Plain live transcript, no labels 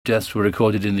deaths were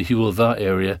recorded in the Hywel Dda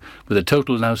area, with a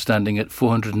total now standing at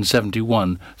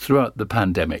 471 throughout the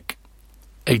pandemic.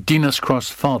 A Dinas Cross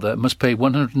father must pay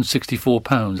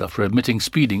 £164 after admitting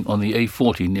speeding on the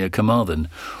A40 near Carmarthen.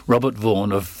 Robert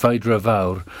Vaughan of Vaidra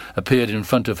Fawr appeared in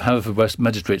front of Haverfordwest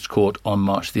Magistrates Court on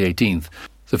March the 18th.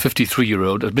 The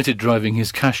 53-year-old admitted driving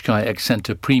his Qashqai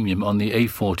Accenta Premium on the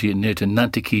A40 near to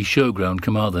Nantyquay Showground,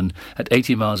 Carmarthen, at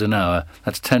 80 miles an hour.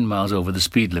 That's 10 miles over the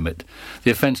speed limit.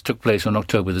 The offence took place on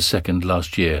October the 2nd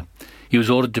last year. He was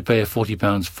ordered to pay a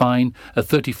 £40 fine, a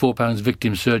 £34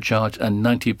 victim surcharge and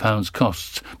 £90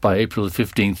 costs by April the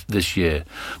 15th this year.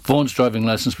 Vaughan's driving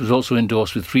licence was also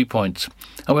endorsed with 3 points.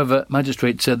 However,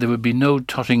 magistrates said there would be no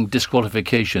totting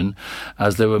disqualification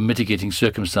as there were mitigating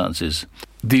circumstances.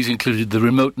 These included the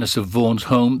remoteness of Vaughan's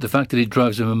home, the fact that he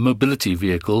drives a mobility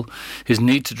vehicle, his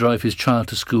need to drive his child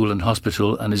to school and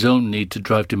hospital, and his own need to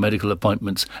drive to medical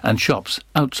appointments and shops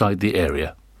outside the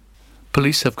area.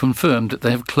 Police have confirmed that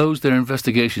they have closed their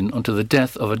investigation into the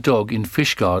death of a dog in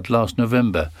Fishguard last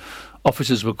November.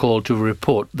 Officers were called to a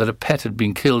report that a pet had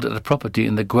been killed at a property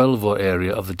in the Guelvor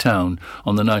area of the town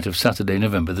on the night of Saturday,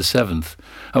 November the 7th.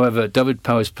 However,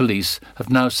 Dyfed-Powys Police have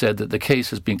now said that the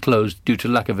case has been closed due to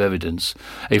lack of evidence.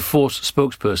 A Force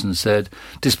spokesperson said,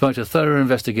 despite a thorough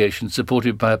investigation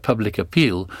supported by a public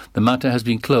appeal, the matter has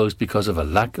been closed because of a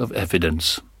lack of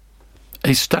evidence.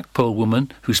 A Stackpole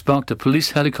woman who sparked a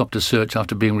police helicopter search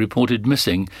after being reported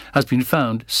missing has been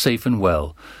found safe and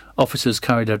well. Officers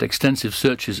carried out extensive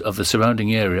searches of the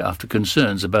surrounding area after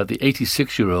concerns about the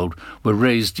 86-year-old were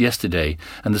raised yesterday,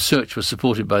 and the search was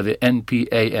supported by the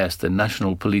NPAS, the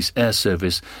National Police Air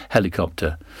Service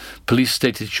helicopter. Police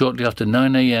stated shortly after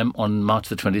 9 a.m. on March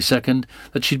the 22nd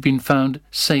that she'd been found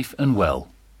safe and well.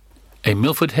 A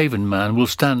Milford Haven man will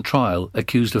stand trial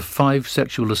accused of 5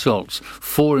 sexual assaults,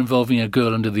 4 involving a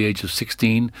girl under the age of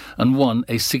 16 and 1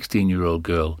 a 16-year-old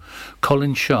girl.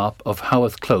 Colin Sharp of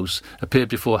Haworth Close appeared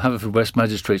before Haverfordwest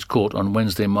Magistrates Court on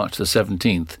Wednesday, March the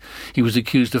 17th. He was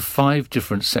accused of 5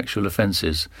 different sexual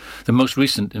offences. The most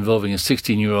recent, involving a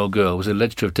 16-year-old girl, was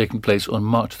alleged to have taken place on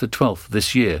March the 12th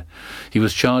this year. He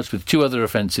was charged with 2 other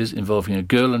offences involving a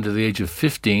girl under the age of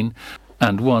 15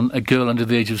 and 1 a girl under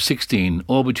the age of 16,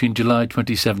 all between July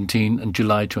 2017 and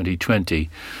July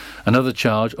 2020. Another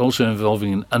charge, also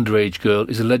involving an underage girl,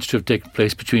 is alleged to have taken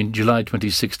place between July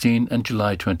 2016 and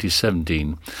July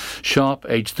 2017. Sharp,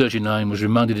 aged 39, was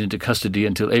remanded into custody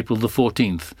until April the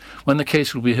 14th, when the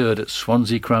case will be heard at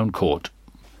Swansea Crown Court.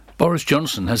 Boris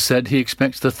Johnson has said he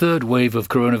expects the 3rd wave of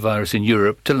coronavirus in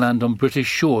Europe to land on British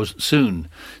shores soon.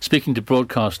 Speaking to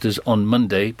broadcasters on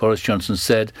Monday, Boris Johnson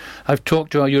said, "I've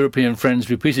talked to our European friends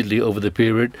repeatedly over the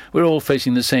period. We're all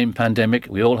facing the same pandemic.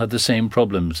 We all have the same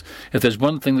problems. If there's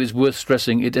one thing that is worth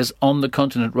stressing, it is on the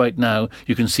continent right now,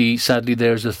 you can see, sadly,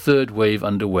 there is a 3rd wave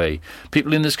underway.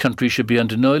 People in this country should be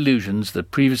under no illusions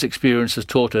that previous experience has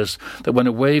taught us that when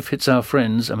a wave hits our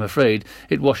friends, I'm afraid,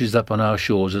 it washes up on our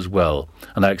shores as well.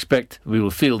 And I expect we will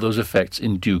feel those effects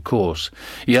in due course."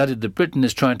 He added that Britain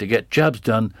is trying to get jabs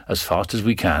done as fast as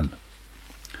we can.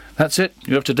 That's it.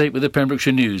 You're up to date with the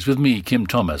Pembrokeshire News with me, Kim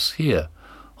Thomas, here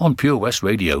on Pure West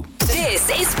Radio. This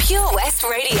is Pure West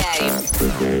Radio.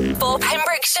 For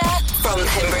Pembrokeshire, from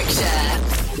Pembrokeshire.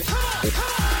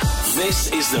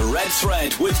 This is The Red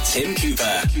Thread with Tim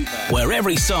Cooper, where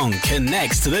every song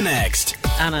connects to the next.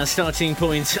 And our starting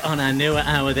point on our newer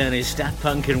hour then is Daft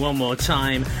Punk and One More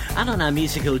Time. And on our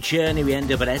musical journey we end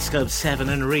up at S Club 7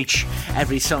 and Reach.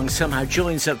 Every song somehow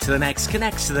joins up to the next,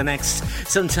 connects to the next.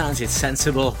 Sometimes it's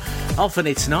sensible, often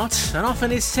it's not, and often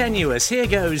it's tenuous. Here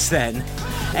goes then.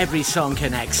 Every song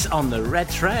connects on The Red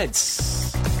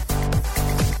Threads. The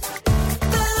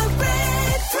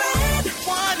Red Thread,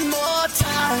 one more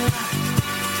time.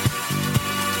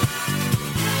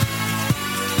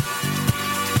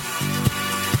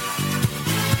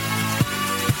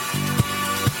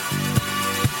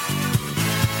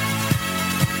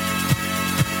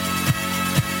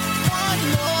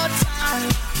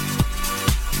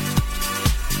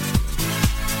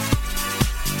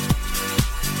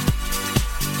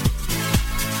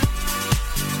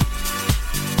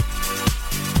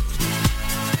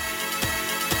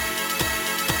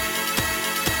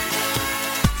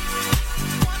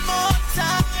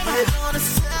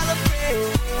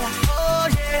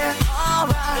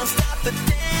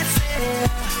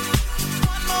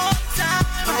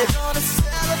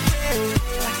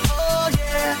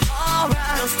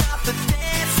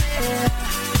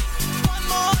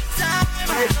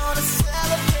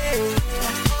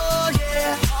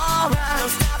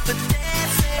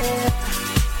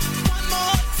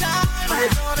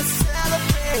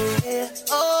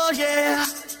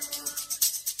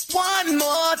 One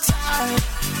more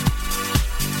time.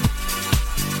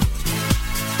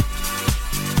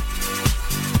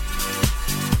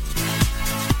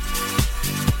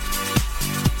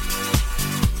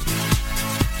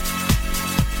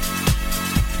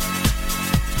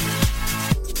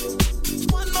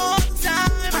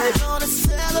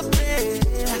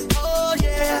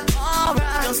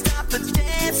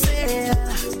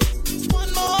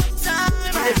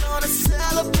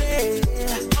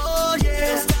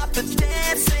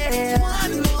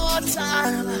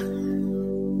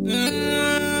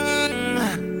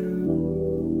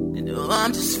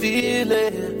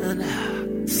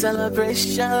 feeling.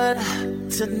 Celebration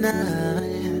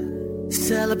tonight.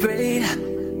 Celebrate.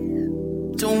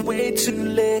 Don't wait too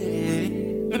late.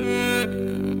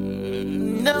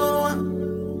 No,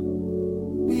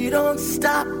 we don't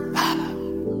stop.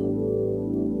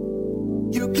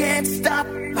 You can't stop.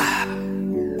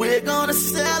 We're gonna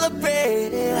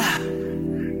celebrate.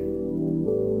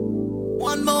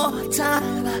 One more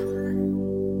time.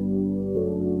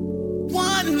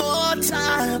 One more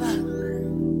time.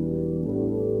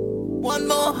 One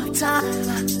more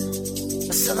time.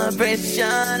 A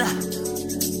celebration.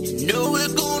 You know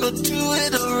we're gonna do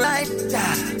it right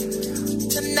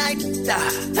tonight.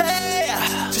 Hey,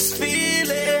 just feel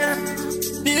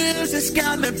it. Music's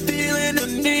got me feeling the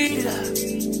need.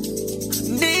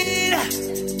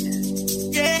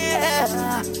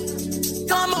 Yeah.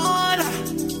 Come on.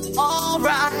 All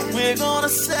right. We're gonna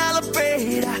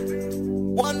celebrate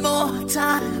one more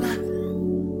time.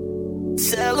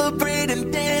 Celebrate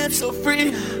and dance so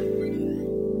free.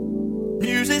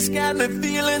 Music's got me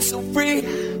feeling so free.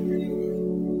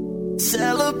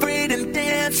 Celebrate and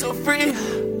dance so free.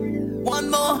 One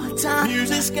more time.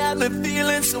 Music's got me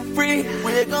feeling so free.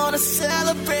 We're gonna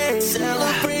celebrate.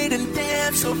 Celebrate and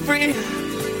dance so free.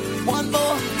 One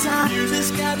more time.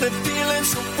 Music's got me feeling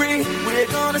so free. We're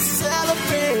gonna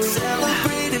celebrate.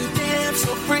 Celebrate and dance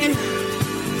so free.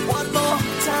 One more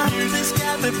time. Music's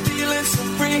got me feeling so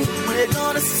free. We're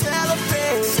gonna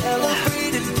celebrate.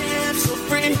 Celebrate and dance so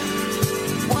free.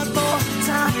 One more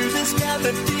time. Music's got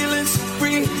me feeling so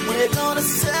free. We're gonna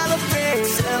celebrate.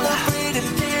 Celebrate and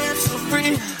dance so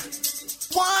free.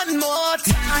 One more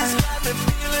time. Music's got me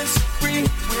feeling so free.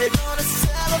 We're gonna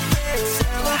celebrate.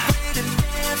 Celebrate and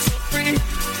dance so free.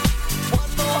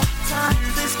 One more time.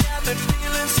 Music's got me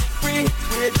feeling so free.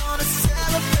 We're gonna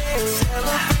celebrate.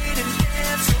 Celebrate and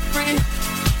dance so free.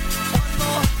 One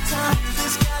more time.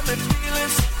 Music's got me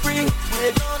feeling so free.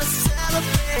 We're gonna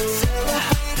celebrate.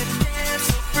 Celebrate and dance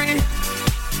so free.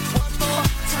 One more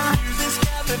time. Music's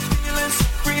got me feeling so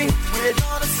free. We're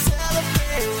gonna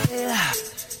celebrate.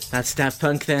 That's Daft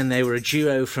Punk then. They were a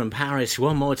duo from Paris.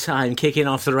 One more time, kicking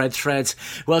off the red threads.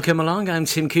 Welcome along, I'm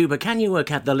Tim Cooper. Can you work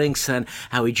out the links and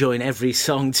how we join every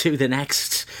song to the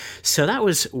next? So that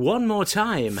was One More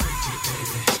Time.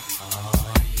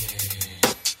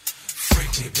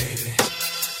 Freaky baby.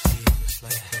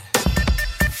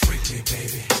 Freaky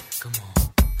baby. Come on.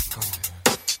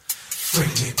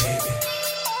 Freaky baby.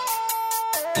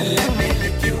 Let me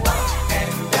lick you up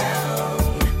and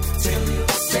down till you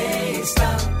say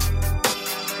stop.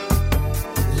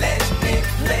 Let me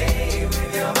play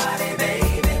with your body,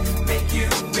 baby, make you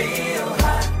real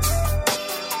hot.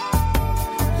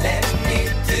 Let me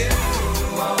do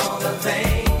all the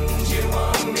things you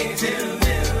want me to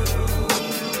do.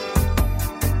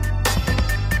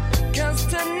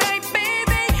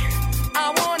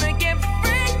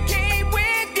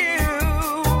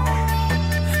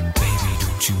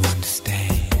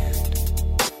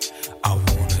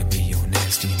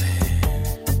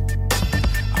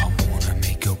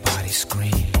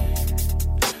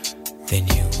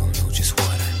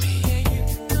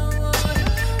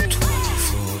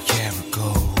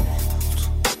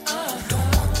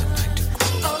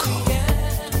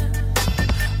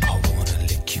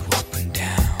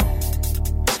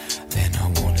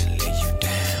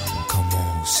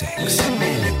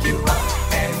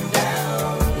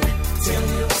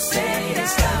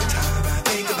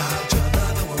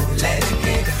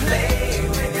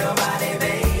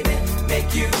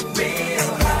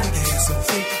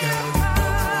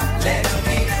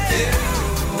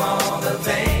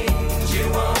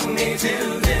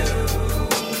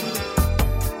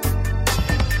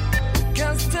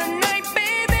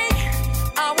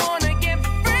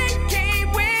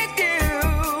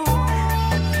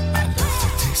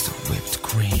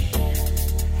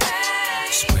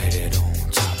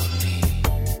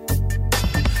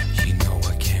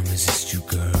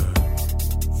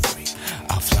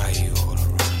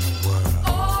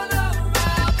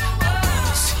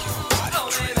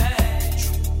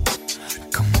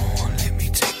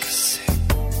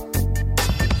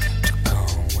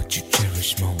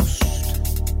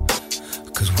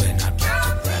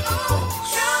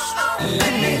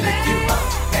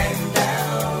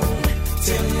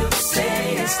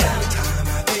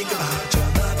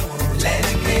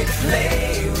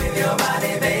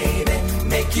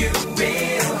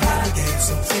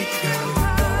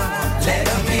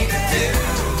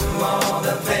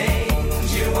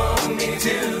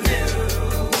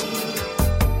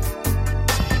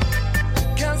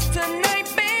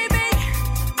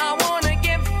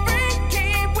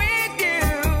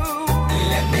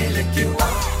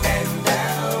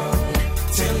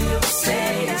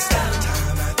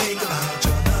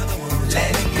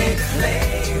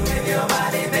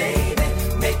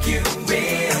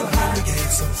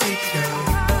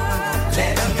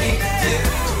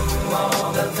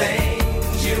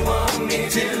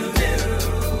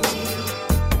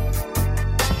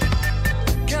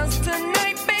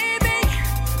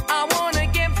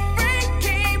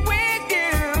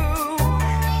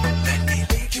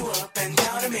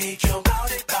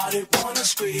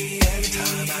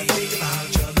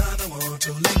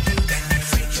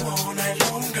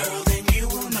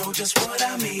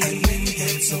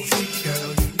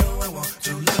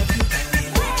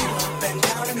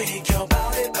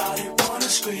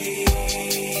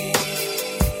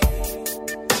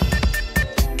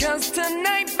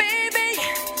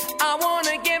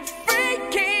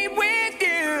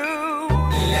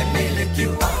 Let me lick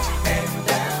you up and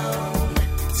down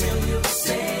till you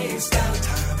say stop. Every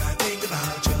time I think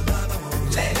about your love, I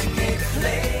won't let me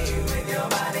play with your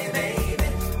body, baby.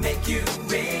 Make you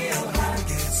real hot.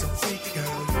 Get so freaky,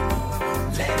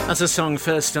 girl. That's a song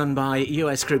first done by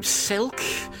US group Silk,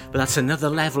 but that's Another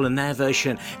Level, and their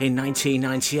version in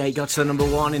 1998 got to the number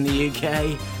 1 in the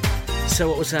UK. So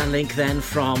what was our link then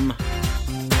from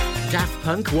Daft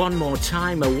Punk? One More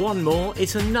Time, or One More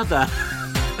is Another.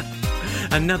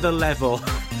 Another Level.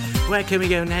 Where can we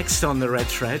go next on the Red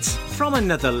Threads? From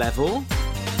Another Level.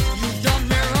 You've done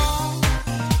me wrong,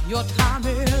 your time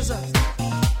is up.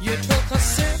 You took a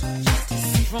sip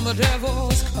from the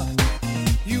devil's cup.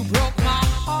 You broke my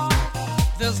heart,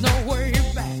 there's no way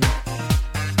back.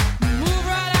 Move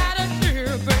right out of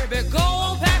here, baby, go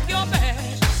on, pack your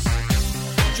bags.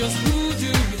 Just who do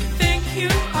you think you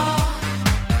are?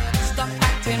 Stop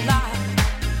acting like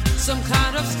some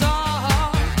kind of star.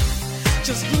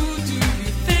 Just who do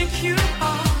you think you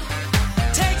are?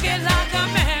 Take it like a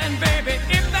man, baby,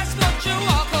 if that's what you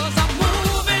are. 'Cause I'm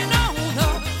moving on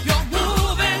up, you're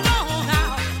moving on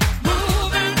out.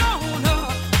 Moving on up,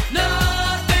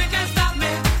 nothing can stop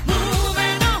me.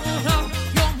 Moving on up,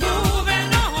 you're moving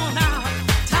on out.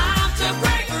 Time to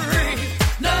break free,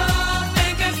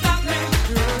 nothing can stop me.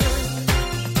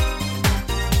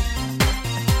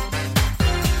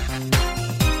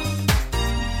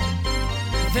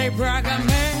 They brag a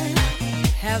man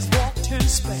has walked in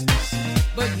space,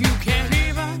 but you can't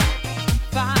even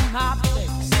find my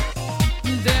place.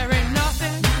 There ain't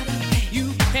nothing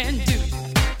you can do,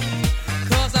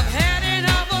 'cause I've had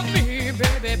enough of me,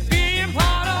 baby, being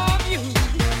part of you.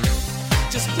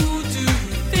 Just who do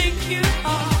you think you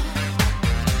are?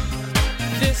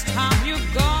 This time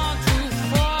you've gone too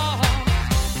far.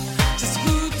 Just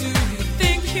who do you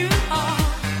think you are?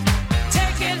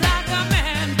 Take it like a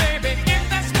man, baby, if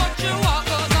that's what you are.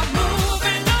 'Cause I'm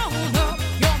moving on up,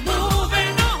 you're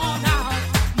moving on out.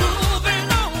 Moving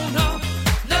on up,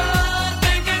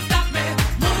 nothing can stop me.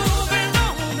 Moving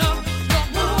on up, you're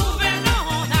moving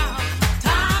on out.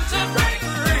 Time to break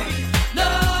free,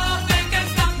 nothing can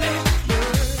stop me.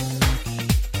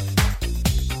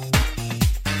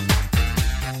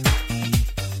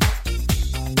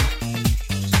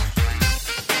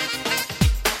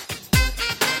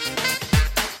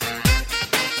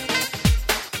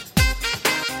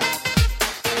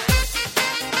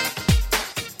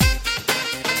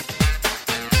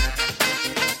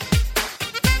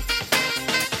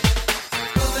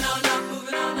 Moving on up,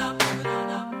 moving on up, moving on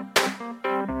up.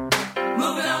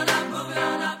 Moving on up, moving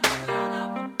on up, moving on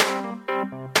up.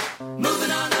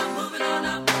 Moving on up, moving on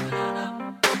up, moving on up.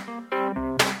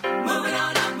 Moving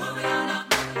on up, moving on up,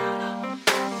 moving on up.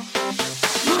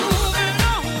 Moving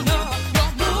on up,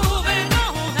 you're moving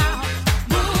on out.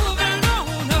 Moving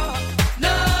on up,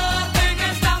 nothing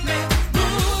can stop me.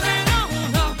 Moving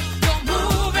on up, you're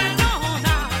moving on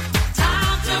out.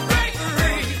 Time to break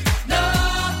free,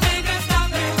 nothing can stop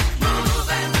me.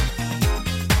 Moving,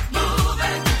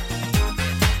 moving,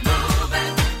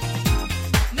 moving,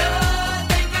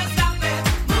 nothing can stop me.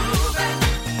 Moving,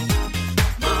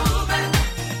 moving,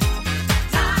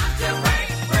 time to break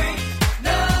free,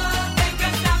 nothing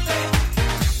can stop me.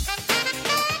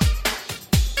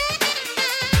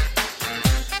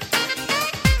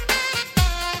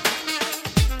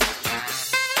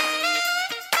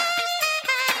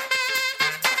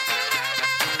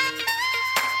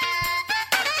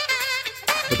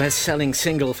 The best-selling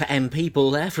single for M People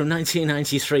there from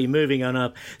 1993, Moving On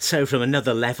Up. So from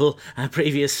Another Level, our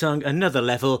previous song, Another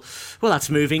Level. Well, that's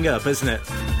moving up, isn't it?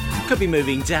 Could be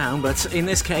moving down, but in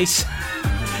this case,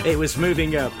 it was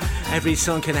moving up. Every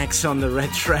song connects on the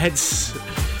Red Threads.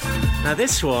 Now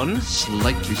this one,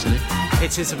 Slightly silly.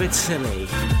 it is a bit silly.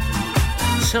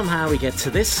 Somehow we get to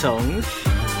this song.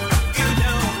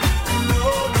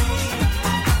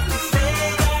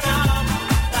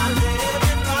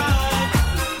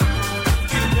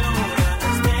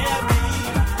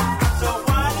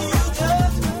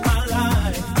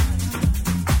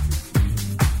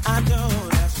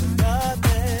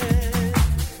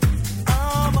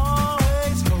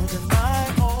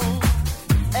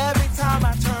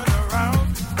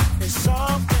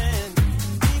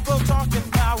 Talking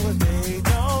about what they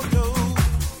don't do.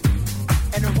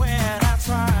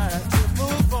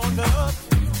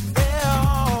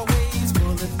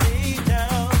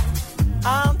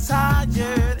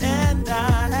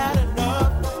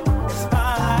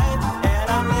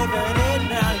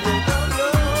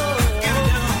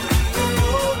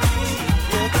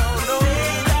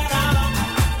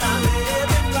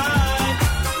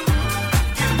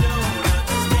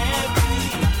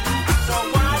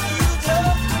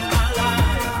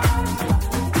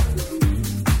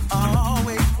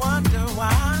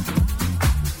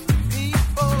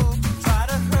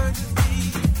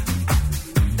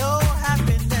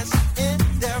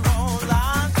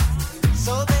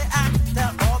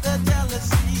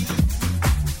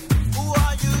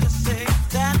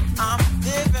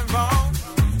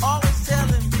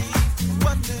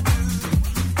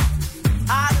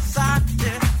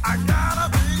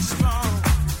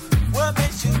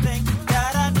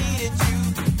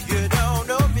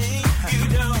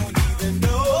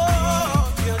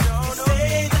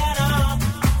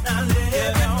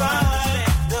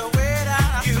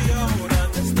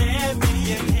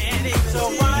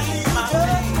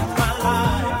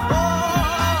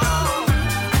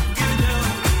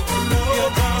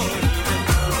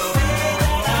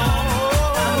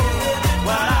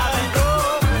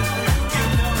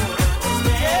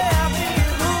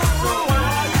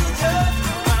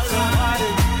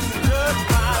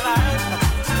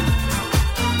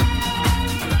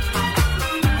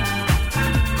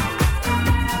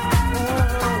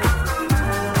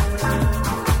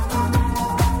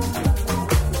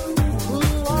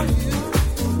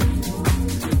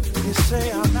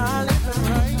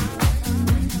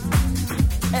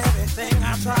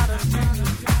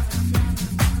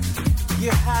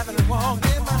 and walk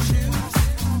in my shoes.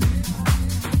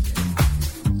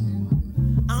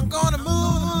 I'm gonna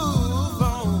move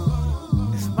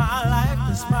on. It's my life,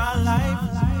 it's my life.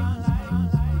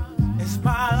 It's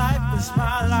my life, it's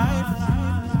my life.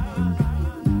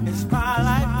 It's my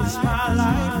life, it's my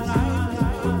life.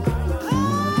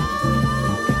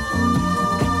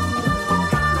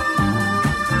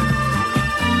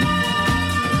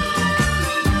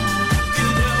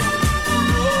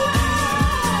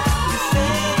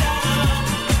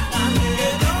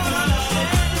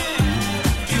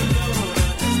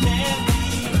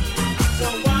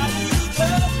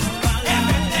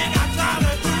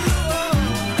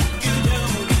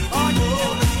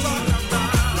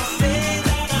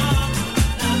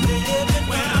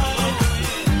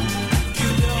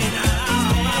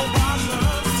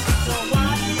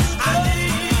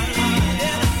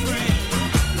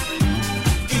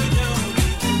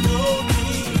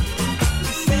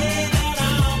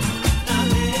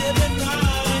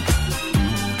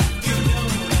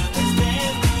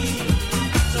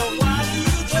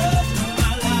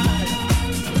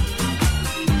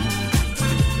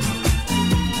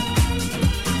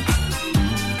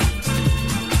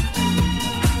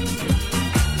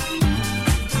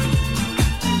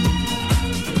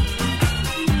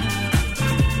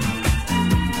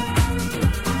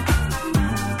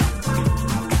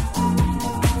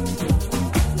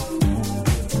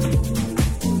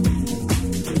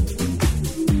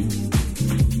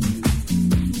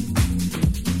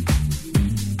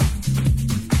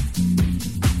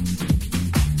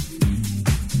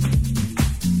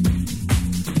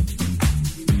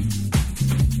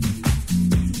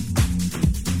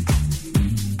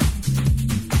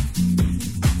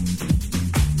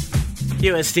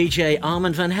 US DJ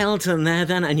Armand Van Helden there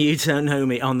then, and You Don't Know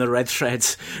Me on the Red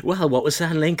Threads. Well, what was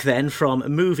that link then from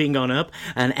Moving On Up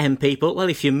and M People? Well,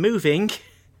 if you're moving,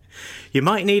 you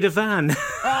might need a van.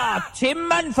 Tim,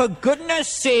 man, for goodness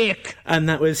sake. And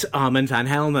that was Armand Van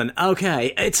Helden.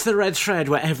 Okay, it's the Red Thread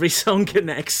where every song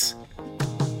connects.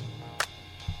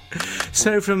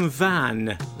 So from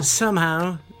Van,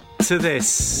 somehow, to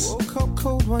this. Woke up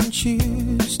cold one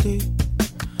Tuesday.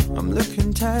 I'm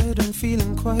looking tired and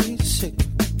feeling quite sick.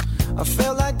 I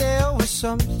felt like there was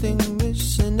something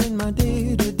missing in my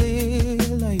day-to-day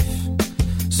life.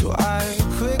 So I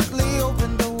quickly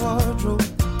opened the wardrobe,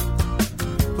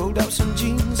 pulled out some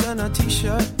jeans and a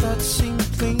t-shirt that seemed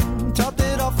clean, topped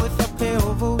it off with a pair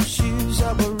of old shoes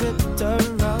that were ripped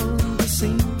around the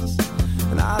seams.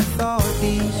 And I thought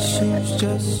these shoes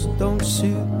just don't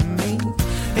suit me.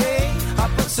 Hey, I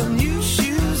put some new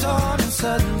shoes on and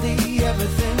suddenly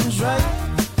everything's right.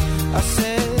 I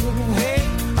said, hey,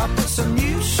 I put some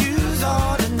new shoes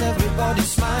on and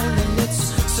everybody's smiling.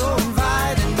 It's so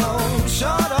inviting. No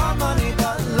short on money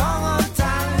but long on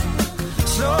time.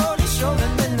 Slowly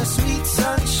strolling in the sweet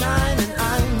sunshine, and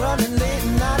I'm running late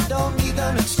and I don't need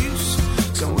an excuse,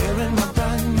 'cause I'm wearing my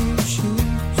brand new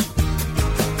shoes.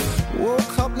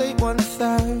 Woke up late one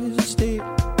Thursday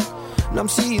and I'm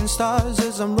seeing stars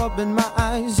as I'm rubbing my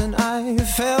eyes, and I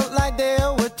felt like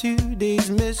there were 2 days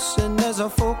missing as I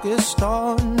focused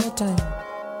on the time.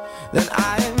 Then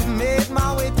I made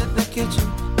my way to the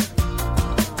kitchen,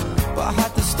 but I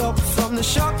had to stop from the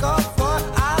shock of what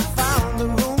I found. A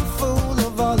room full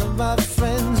of all of my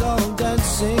friends all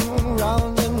dancing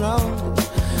round and round.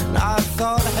 And I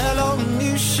thought, hello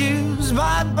new shoes,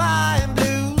 bye-bye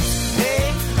blues.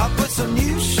 Hey, I put some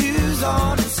new shoes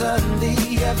on and suddenly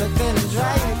everything is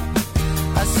right.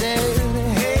 I said,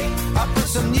 hey, I put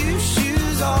some new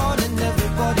shoes on and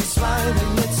everybody's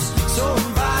smiling. It's so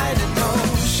inviting. No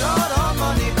short on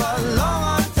money but long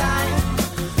on time.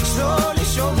 Slowly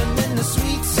strolling in the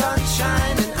sweet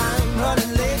sunshine, and I'm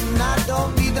running late and I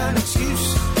don't need an excuse,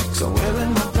 'cause I'm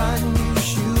wearing my brand new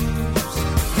shoes.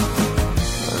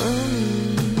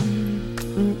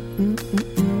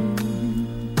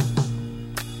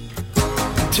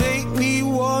 Take me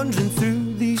wandering through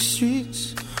these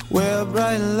streets where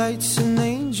bright lights and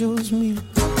angels meet.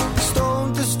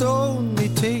 Stone to stone they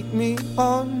take me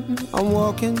on. I'm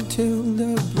walking till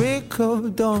the break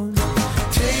of dawn.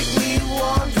 Take me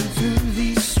wandering through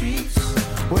these streets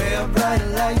where bright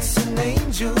lights and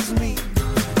angels meet.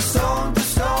 Stone to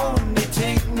stone they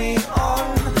take me on.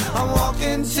 I'm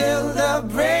walking till the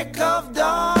break of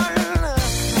dawn.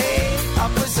 Hey, I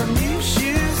put some new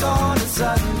shoes on and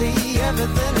suddenly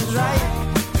everything is right.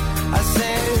 I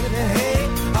said, hey,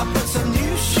 I put some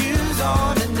new shoes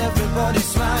on and everybody's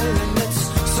smiling. It's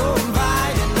so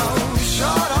inviting. No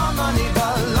short on money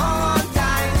but long on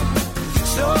time.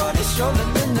 Slowly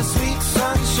strolling in the sweet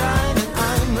sunshine, and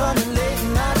I'm running late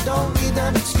and I don't need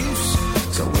an excuse,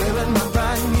 'cause I'm wearing my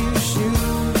brand new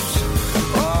shoes.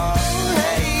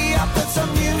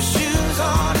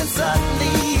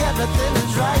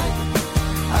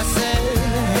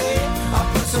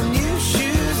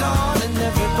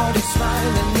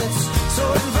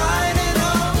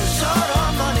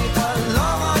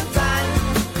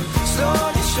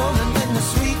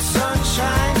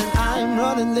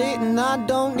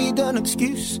 an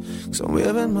excuse, 'cause I'm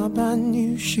wearing my brand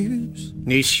new shoes.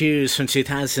 New shoes from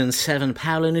 2007,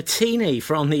 Paolo Nutini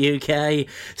from the UK.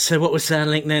 So what was that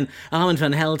link then? Armand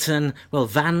van Helden. Well,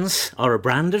 Vans are a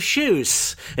brand of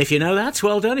shoes. If you know that,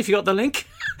 well done if you got the link.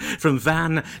 From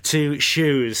van to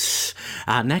shoes.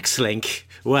 Our next link,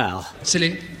 well...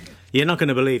 Silly. You're not going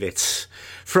to believe it.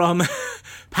 From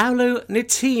Paolo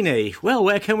Nutini. Well,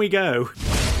 where can we go?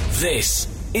 This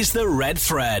is the Red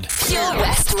Thread. Pure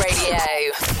West Radio.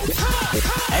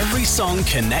 Every song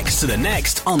connects to the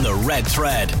next on the Red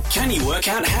Thread. Can you work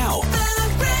out how?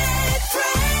 The Red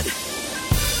Thread.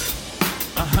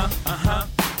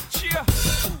 Cheer.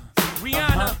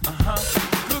 Rihanna.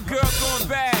 Good girl going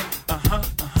bad.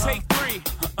 Take 3.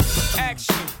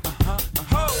 Action.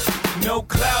 Ho. No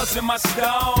clouds in my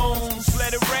stones.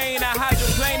 Let it rain. I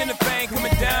hydroplane in the bank.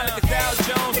 Coming down like a Dow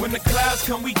Jones. When the clouds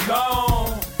come, we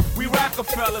gone. We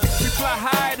Rockefellers, we fly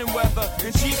higher than weather,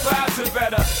 and cheap vibes are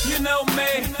better. You know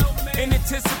me, in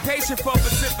anticipation for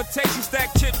precipitation,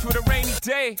 stack chips with a rainy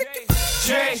day.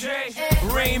 Jay,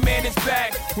 Rain Man is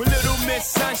back with Little Miss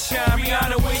Sunshine.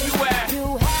 Rihanna, where you at?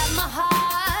 You have my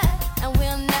heart, and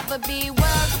we'll never be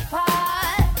worlds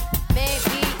apart.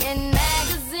 Maybe in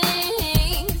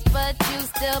magazines, but you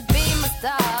still be my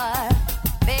star.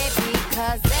 Baby,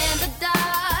 'cause in the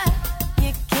dark,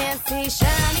 you can't see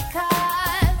shiny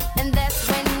cars. And that's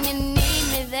when you need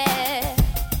me there.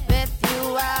 With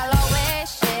you I'll always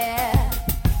share.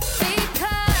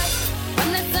 Because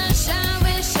when the sunshine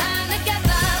we shine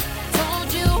together. Told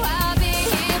you I'll be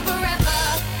here forever.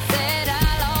 Said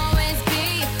I'll always be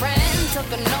your friend.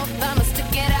 Took an oath, I'ma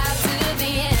stick it out to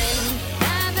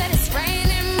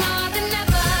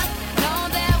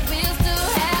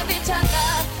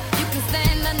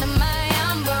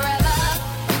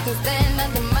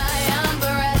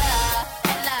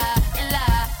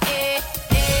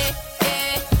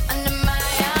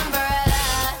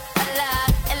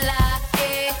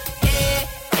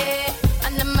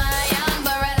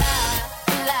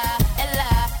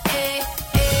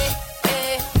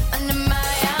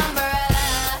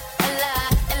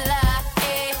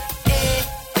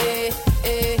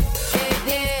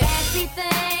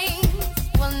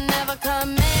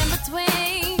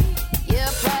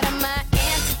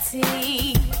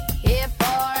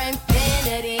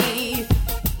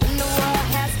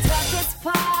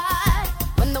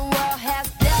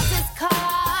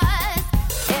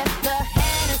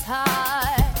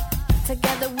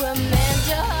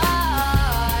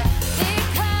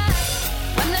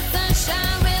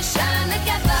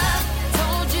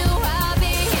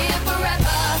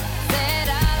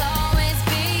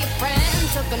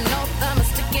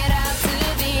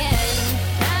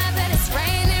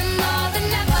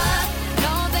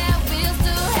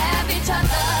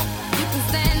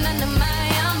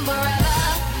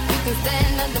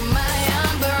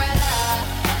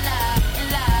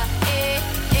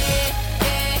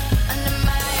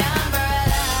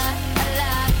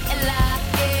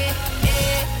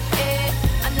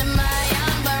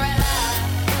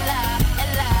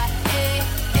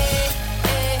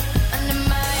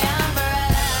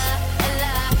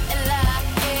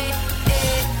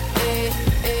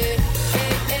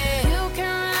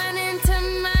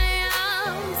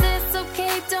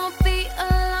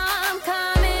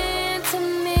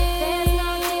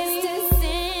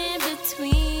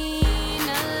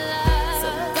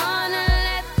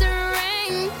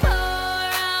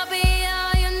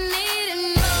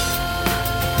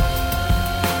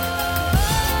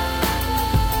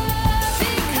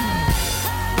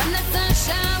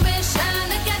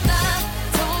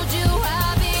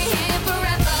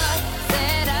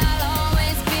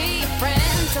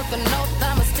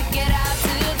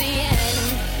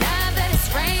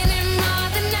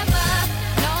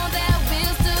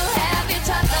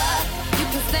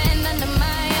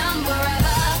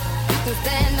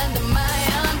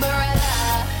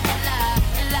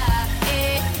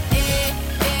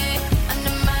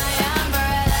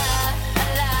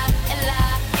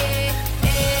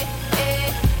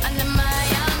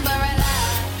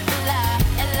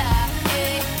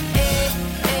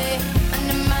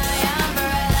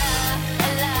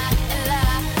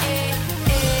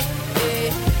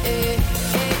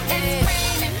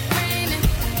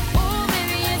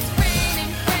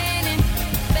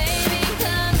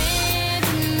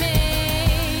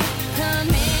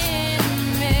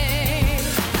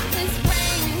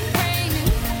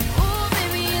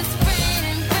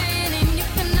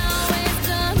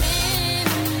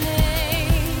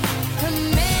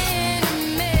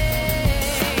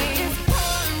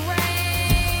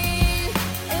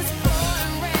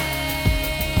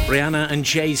Rihanna and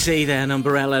Jay-Z, their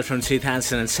Umbrella from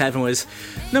 2007 was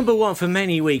number one for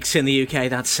many weeks in the UK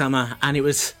that summer, and it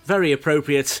was very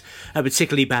appropriate, a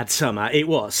particularly bad summer. It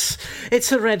was. It's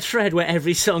a red thread where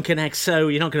every song connects, so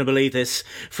you're not going to believe this.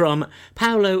 From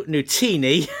Paolo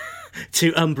Nutini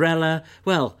to Umbrella,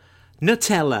 well,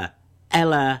 Nutella,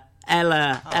 Ella.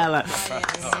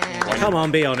 Come on,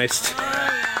 be honest.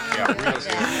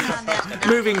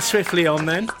 Moving swiftly on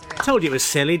then. Told you it was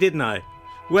silly, didn't I?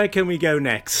 Where can we go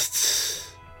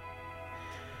next?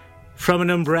 From an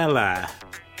Umbrella.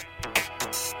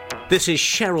 This is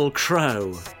Sheryl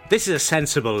Crow. This is a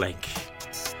sensible link.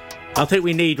 I think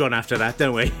we need one after that,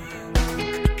 don't we?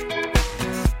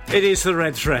 It is the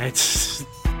red thread.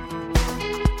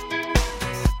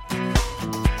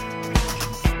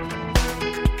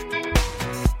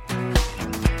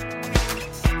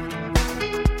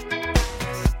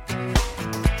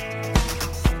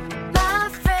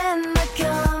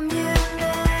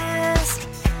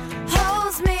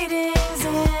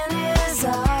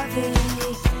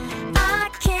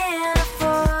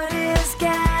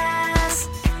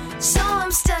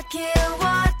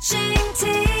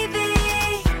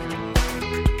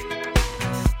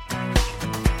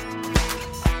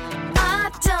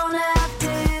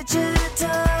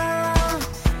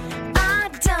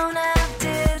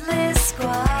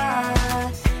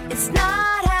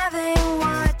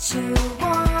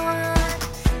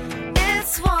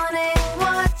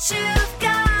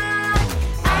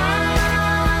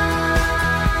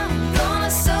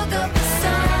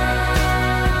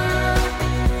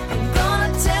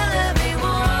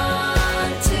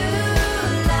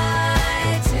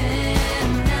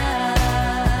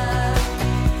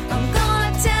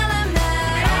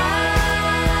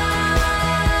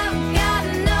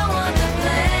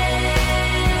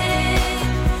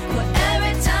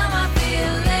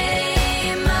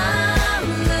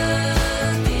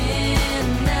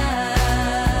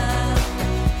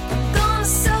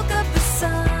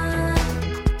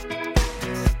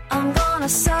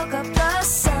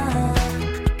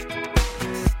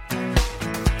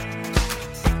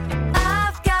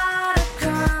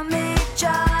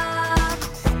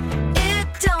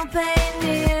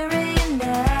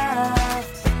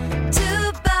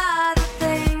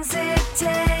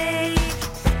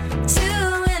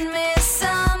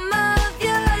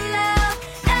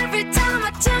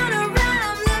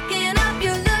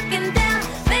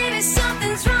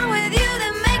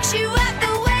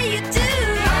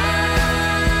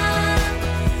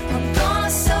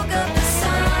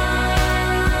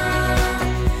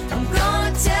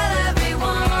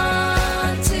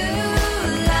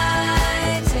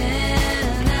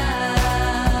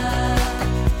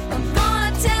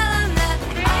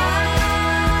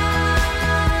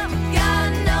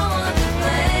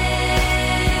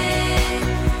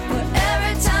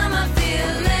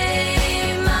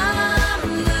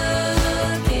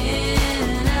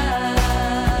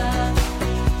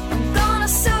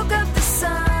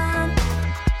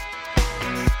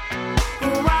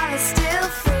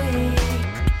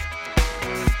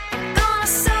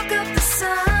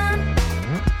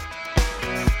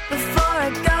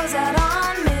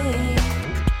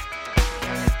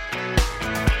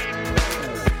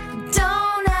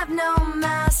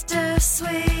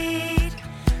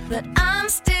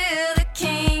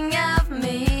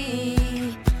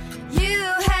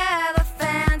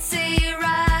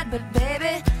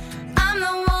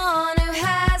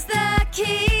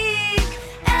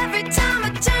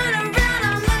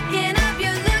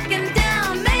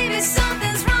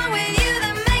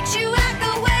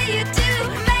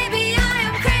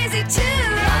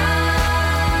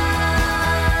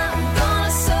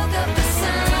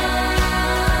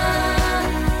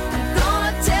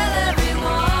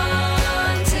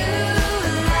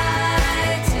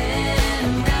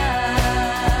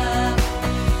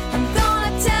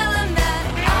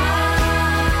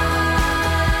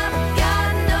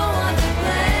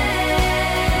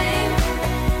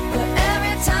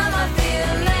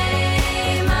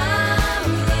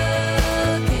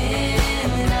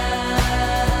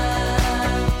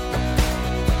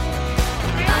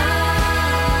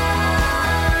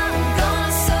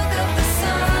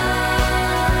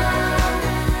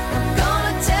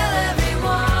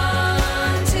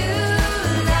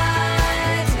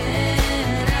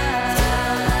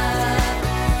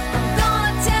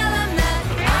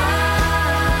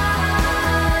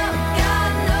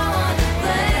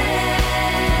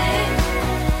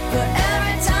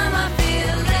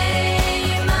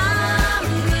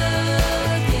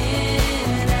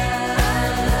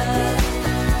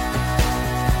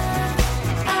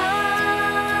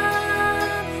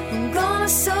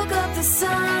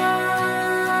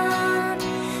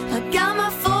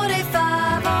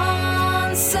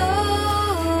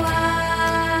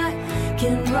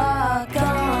 can rock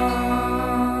on.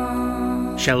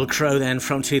 Sheryl Crow then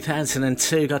from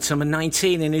 2002 got number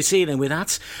 19 in New Zealand with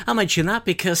that. I mention that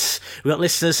because we've got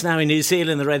listeners now in New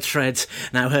Zealand, the Red Thread,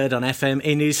 now heard on FM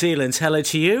in New Zealand. Hello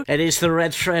to you. It is the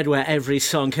Red Thread where every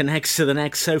song connects to the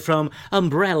next. So from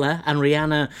Umbrella and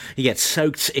Rihanna, you get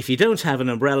soaked if you don't have an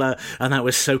umbrella, and that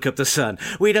was Soak Up the Sun.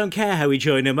 We don't care how we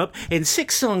join them up. In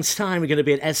 6 songs' time, we're going to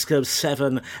be at S Club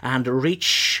 7 and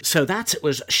Reach. So that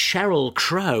was Sheryl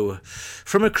Crow.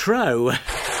 From a crow.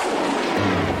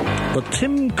 The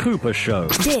Tim Cooper Show.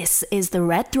 This is the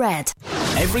Red Thread.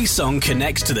 Every song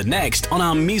connects to the next on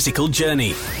our musical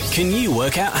journey. Can you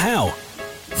work out how?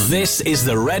 This is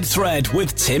the Red Thread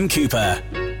with Tim Cooper.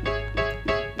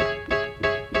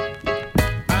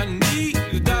 I need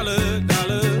a dollar,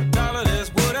 dollar, dollar, that's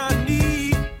what I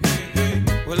need.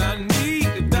 Well, I need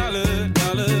a dollar,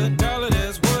 dollar, dollar,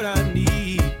 that's what I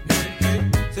need.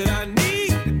 Said I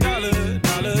need a dollar,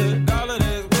 dollar, dollar,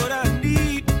 that's what I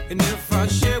need. And if I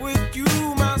share with you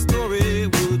my story,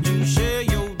 would you share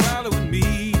your dollar with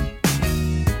me?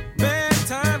 Bad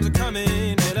times are coming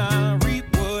and I reap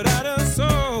what I done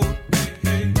sowed.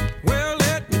 Well,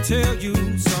 let me tell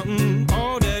you something,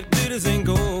 all that glitters ain't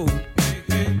gold.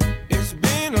 It's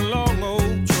been a long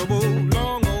old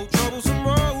troublesome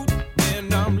road,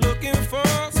 and I'm looking for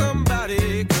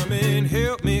somebody come and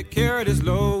help me carry this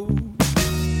load.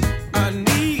 I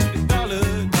need a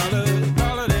dollar, dollar,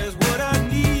 dollar, that's what I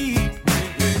need.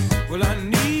 Well, I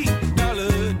need a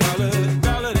dollar, dollar,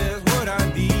 dollar, that's what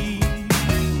I need.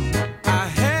 I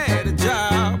had a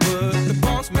job, but the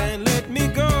boss man let me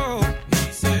go.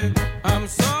 He said, I'm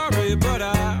sorry, but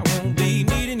I won't be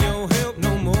needing your help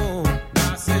no more.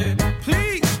 I said,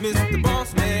 please, Mr.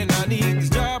 Boss Man, I need this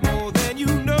job more than you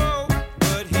know.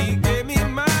 But he gave me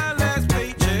my last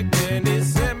paycheck and he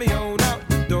sent me on out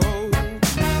the door.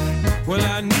 Well,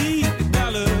 I need a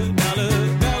dollar, dollar,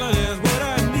 dollar, that's what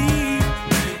I need.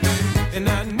 And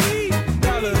I need a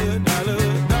dollar, dollar,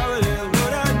 dollar, that's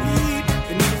what I need.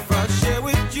 And if I share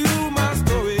with you my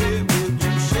story, would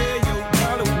you share your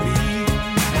dollar with me?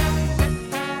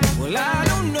 Well, I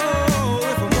don't know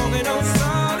if I'm walking on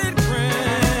solid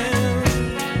ground,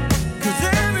 'cause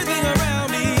everything around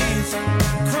me is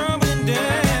crumbling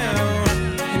down.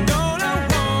 And all I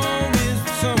want is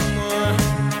for someone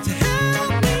to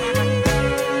help me.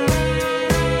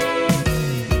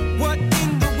 What in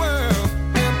the world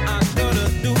am I gonna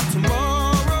do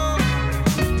tomorrow?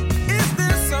 Is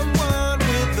there someone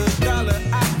with a dollar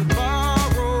I could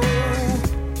borrow?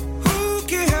 Who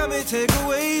can help me take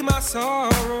away my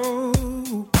sorrow?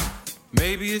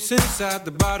 Maybe it's inside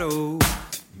the bottle.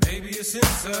 Maybe it's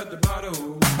inside the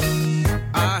bottle.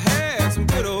 I had some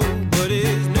good old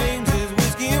buddies, names is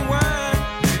whiskey and wine.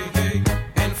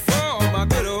 And for my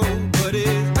good old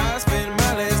buddies, I spend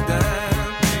my last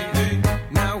dime.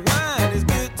 Now wine is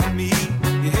good to me,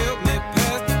 you help me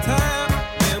pass the time.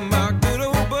 And my good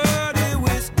old buddy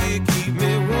whiskey keep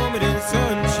me warmer than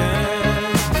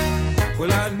sunshine.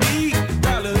 Well, I need a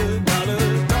dollar, dollar,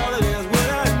 dollar, that's what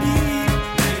I need.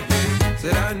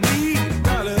 Said I need a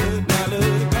dollar, dollar,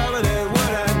 dollar, that's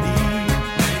what I need.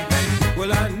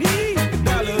 Well, I need a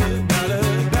dollar, dollar,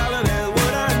 dollar, that's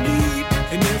what I need.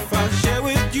 And if I share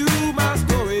with you my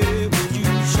story, would you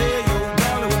share your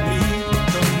dollar with me?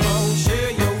 Come on,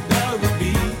 share your dollar with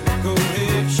me. Go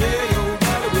ahead, share your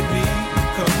dollar with me.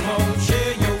 Come on,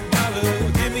 share your dollar.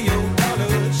 Give me your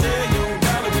dollar, share your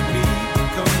dollar with me.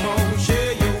 Come on,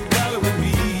 share your dollar with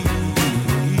me.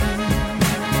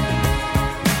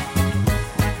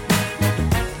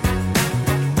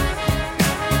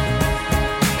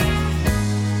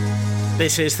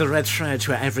 This is the Red Thread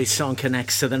where every song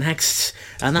connects to the next,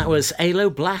 and that was Aloe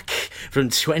Black from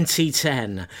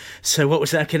 2010. So what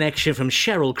was that connection from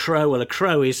Sheryl Crow? Well, a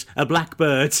crow is a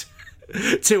blackbird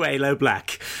to Aloe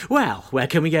Black. Well, where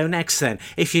can we go next then?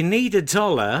 If you need a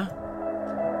dollar...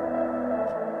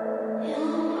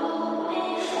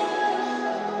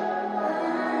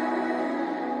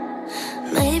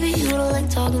 Maybe you don't like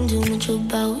talking too much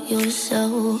about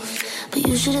yourself, but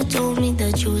you should have told me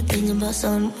that you were thinking about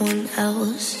someone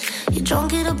else. You're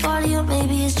drunk at a party, or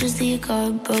maybe it's just that your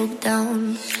car broke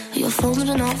down. Your phone's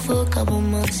been off for a couple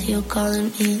months, you're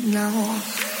calling me now.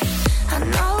 I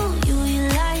know you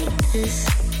like this,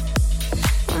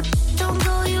 but don't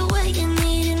go your way, you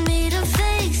needed me to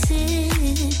fix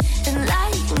it. And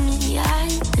like me,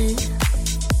 I did,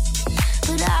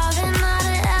 but I've been out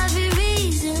of every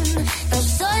reason. Now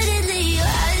suddenly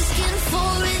you're asking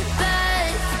for it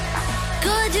back.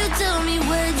 Could you tell me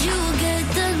where'd you get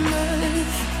the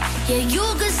nerve? Yeah, you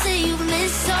could say you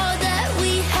miss all that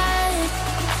we had,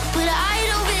 but I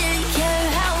don't really care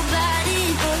how bad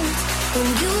it hurts when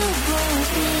you go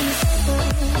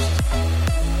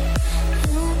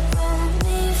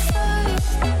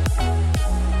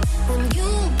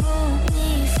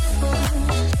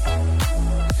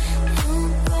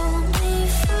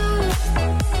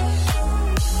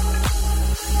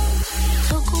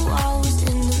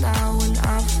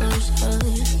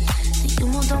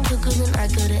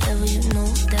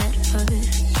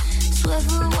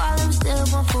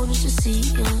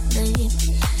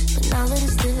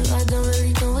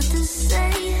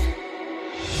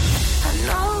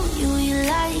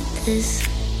this.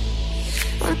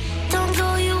 Don't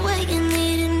go your way, you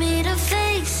needed me to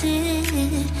face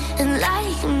it. And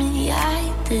like me,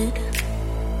 I did.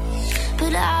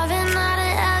 But I've been out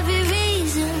of every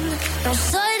reason. Now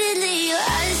suddenly you're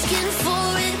asking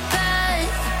for it back.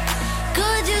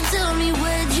 Could you tell me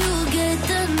where'd you get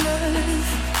the nerve?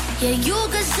 Yeah, you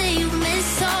could say you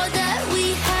miss all that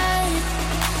we had,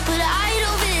 but I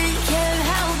don't really care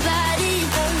how bad it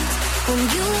hurts when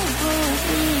you broke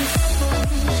me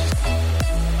first.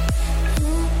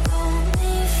 You broke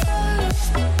me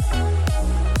first.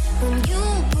 When you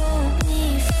broke me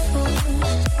first.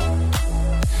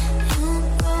 You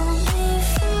broke me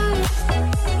first.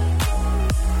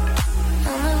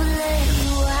 I'll never let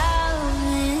you have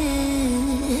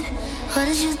it. What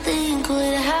did you think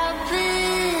would happen?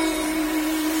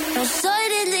 Now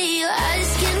suddenly you're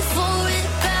asking for it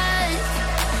back.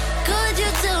 Could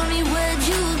you tell me where'd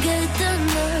you get the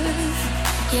nerve?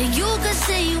 Yeah, you could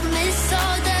say you miss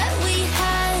all that we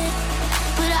had,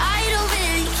 but I don't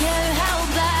really care how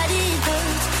bad it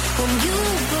hurts when you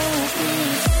broke me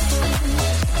first.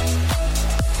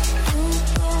 You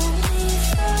broke me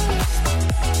first.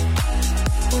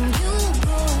 When you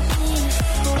broke me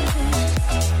first.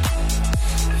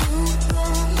 You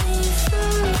broke me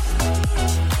first.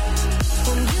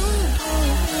 When you broke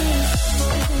me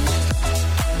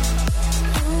first.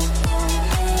 You broke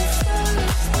me first.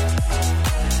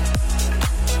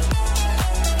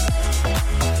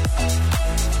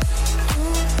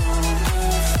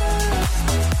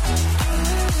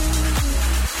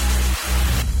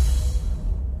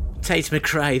 Tate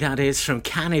McRae, that is, from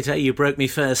Canada. You Broke Me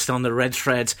First on the Red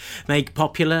Thread, made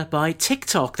popular by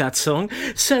TikTok, that song.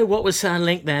 So what was our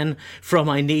link then from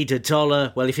I Need a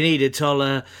Dollar? Well, if you need a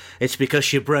dollar, it's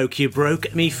because you broke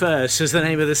me first, is the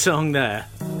name of the song there.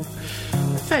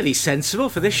 Fairly sensible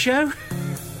for this show.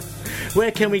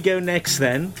 Where can we go next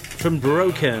then? From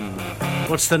Broken.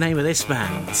 What's the name of this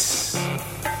band?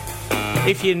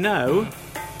 If you know,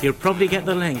 you'll probably get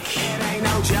the link. Ain't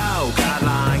no joke, I'd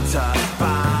like to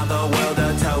buy the world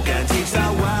a token, teach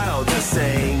the world to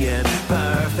sing in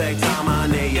perfect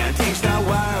harmony, and teach the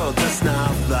world to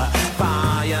snuff the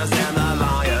fires and the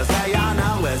liars. Hey, I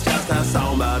know it's just a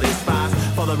song, but it's spice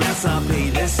for the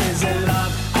recipe. This is a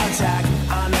love attack.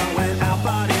 I know when our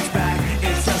body's back,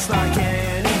 it's just like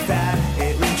any fat.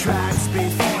 It retracts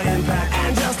before impact,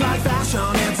 and just like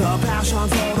fashion, it's a passion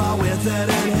for the withered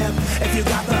and hip. If you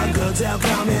got the goods, they'll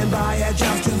come and buy it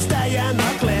just to stay in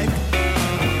the click.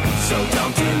 So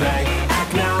don't delay,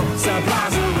 act now,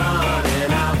 supplies are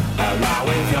running out. Allow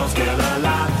if you're still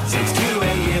alive, 6 to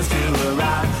 8 years to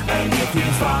arrive. And if you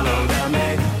follow them,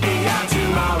 be out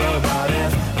tomorrow. But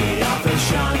if the authors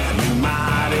shine, you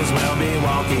might as well be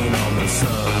walking on the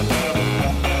sun.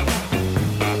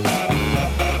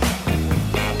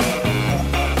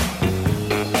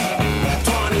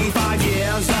 25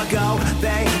 years ago,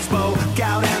 they spoke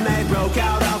out and they broke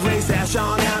out of recession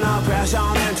and oppression,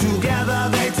 and together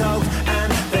they took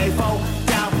and they folk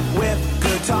out with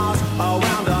guitars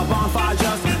around a bonfire,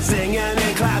 just singing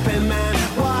and clapping. Man,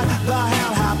 what the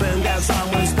hell happened? That some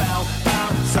were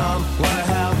spellbound, some were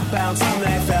hellbound, some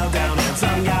they fell down, and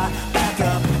some got back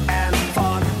up and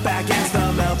fought back against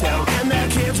the meltdown. And their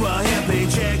kids were hippie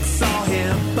chicks or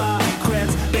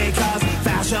hypocrites, because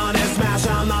fashion is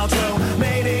smashing the true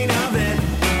meaning of it.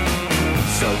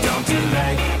 So don't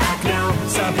delay, act now,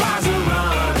 supplies are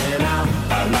running out.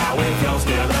 Allow if you're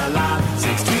still alive,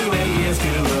 6 to 8 years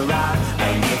to arrive.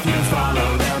 And if you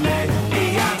follow them,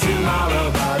 be out tomorrow.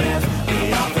 But if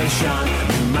the authors shine,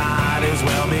 you might as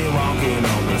well be walking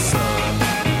on the sun.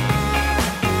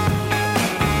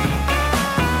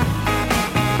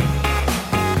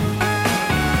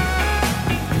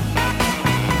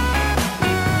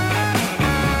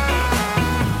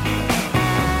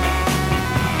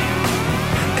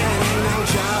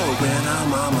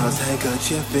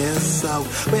 Handkerchief is soaked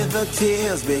with the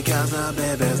tears because the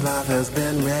baby's life has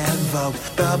been revoked.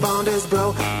 The bond is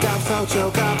broke, got so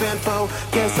choked up and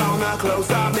focus on the close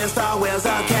up. Mr.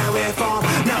 Wizard can't reform.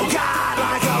 No God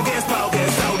like Hocus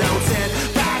Pocus. So don't sit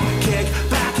back, kick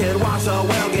back and watch the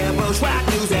world get bushwhacked.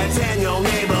 News that's in your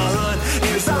neighborhood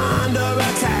is under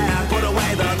attack. Put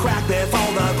away the crack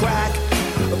before the crack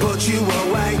put you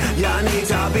away. You need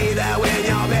to be there when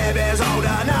your baby's old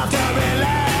enough to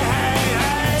relate.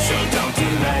 Don't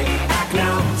delay, act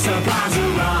now, supplies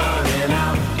are running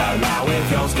out. Allow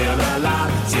if you're still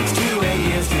alive, 6 to 8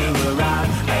 years to arrive.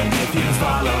 And if you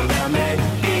follow them,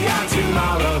 be out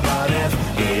tomorrow. But if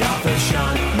the authors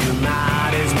shine, you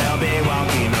might as well be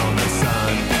walking on the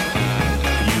sun.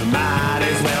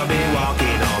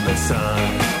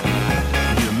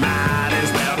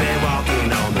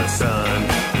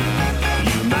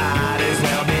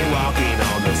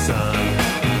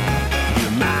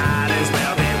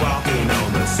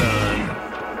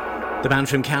 band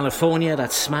from California,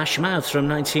 that's Smash Mouth from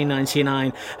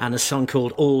 1999, and a song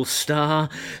called All Star.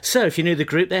 So if you knew the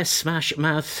group there, Smash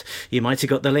Mouth, you might have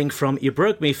got the link from You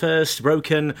Broke Me First,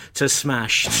 Broken to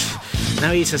Smashed.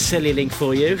 Now here's a silly link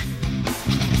for you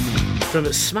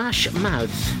from Smash Mouth.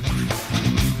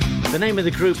 The name of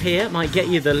the group here might get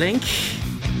you the link.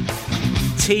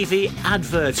 TV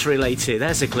adverts related,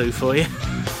 there's a clue for you.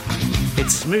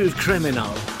 It's Smooth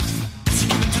Criminal.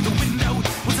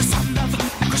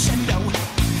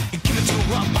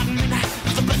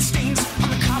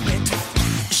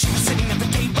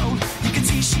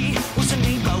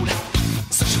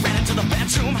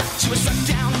 She was struck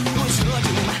down, it was her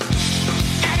doom.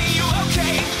 Annie, you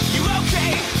okay? You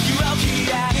okay? You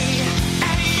okay, Annie?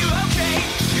 Annie, you okay?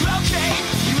 You okay?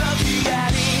 You okay,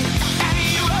 Annie? Annie,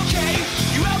 you okay?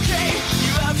 You okay?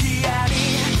 You okay,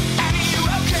 Annie? Annie, you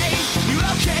okay? You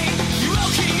okay? You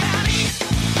okay, Annie?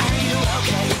 Annie, you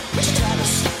okay? Would you tell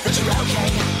us that you're okay?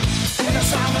 In the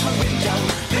sound of a window,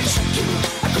 they struck you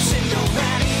a crescendo.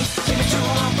 Annie, came into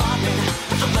our apartment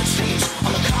with the bloodstains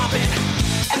on the carpet.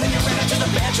 And then you ran into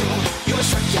the bedroom. You were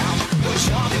struck down. It was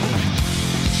your doom.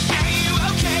 Annie, you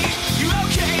okay? You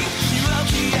okay? You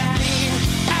okay, Annie?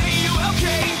 Annie, you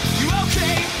okay? You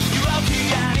okay? You okay,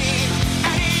 Annie?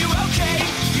 Annie, you okay?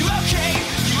 You okay?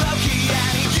 You okay,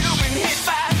 Annie? You've been hit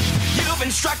by, you've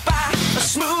been struck by a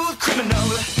smooth criminal.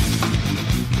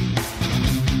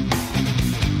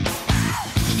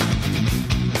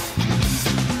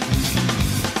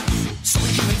 So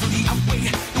we came into the outway.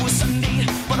 It was Sunday,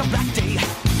 but a black day.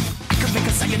 Make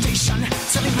a salutation,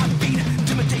 selling heartbeat,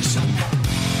 intimidation.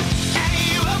 Annie,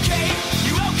 you okay?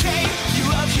 You okay? You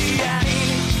okay,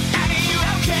 Annie? Annie, you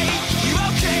okay? You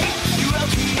okay? You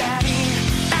okay, Annie?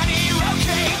 Annie, you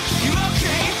okay? You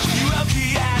okay? You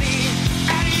okay, Annie?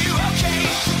 Annie, you okay?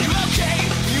 You okay?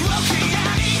 You okay,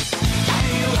 Annie?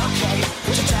 Annie, you okay?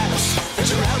 Would you tell us that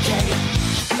you're okay?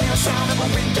 And the sound of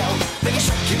a window, they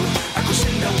struck you a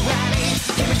crescendo. Annie,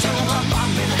 came into her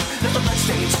apartment, left the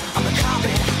bloodstains on the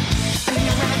carpet.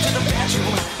 To the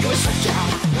bedroom, you were struck down,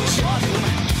 it was your doom.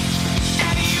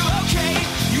 Annie, you okay?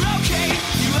 You okay?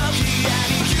 You okay,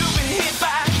 Annie? You've been hit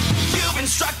by, you've been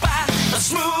struck by a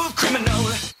smooth criminal.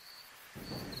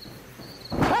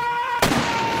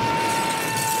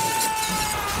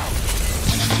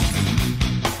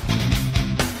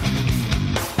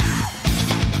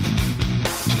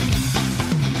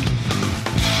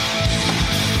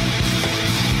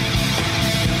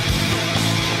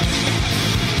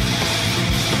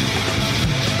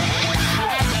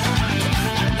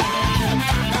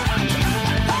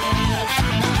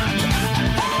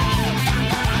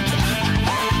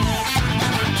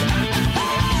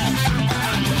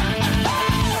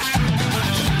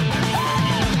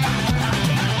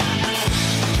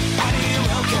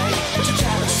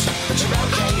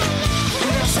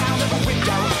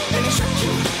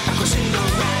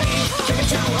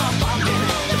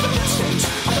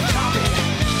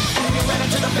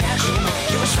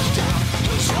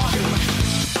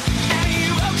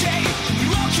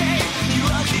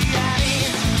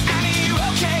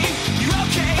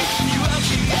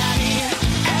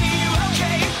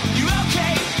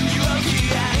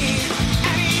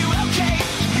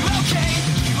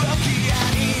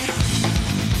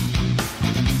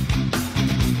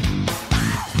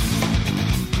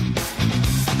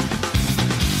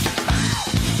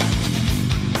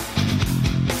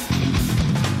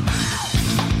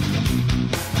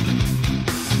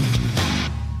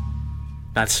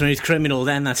 That's Smooth Criminal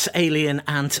then, that's Alien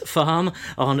Ant Farm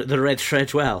on the Red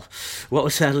Thread. Well, what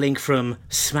was that link from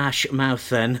Smash Mouth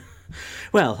then?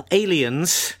 Well,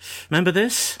 Aliens, remember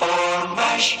this?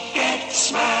 Mash, get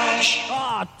smash.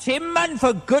 Oh, Tim, man,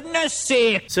 for goodness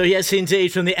sake. So yes,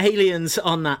 indeed, from the Aliens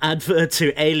on that advert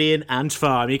to Alien Ant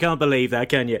Farm. You can't believe that,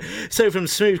 can you? So from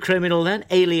Smooth Criminal then,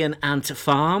 Alien Ant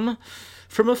Farm.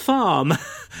 From a farm.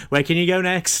 Where can you go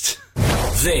next?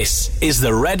 This is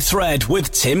The Red Thread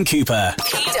with Tim Cooper.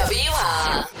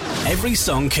 PWR. Every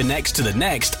song connects to the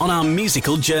next on our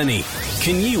musical journey.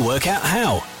 Can you work out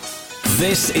how?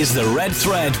 This is The Red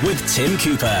Thread with Tim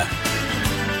Cooper.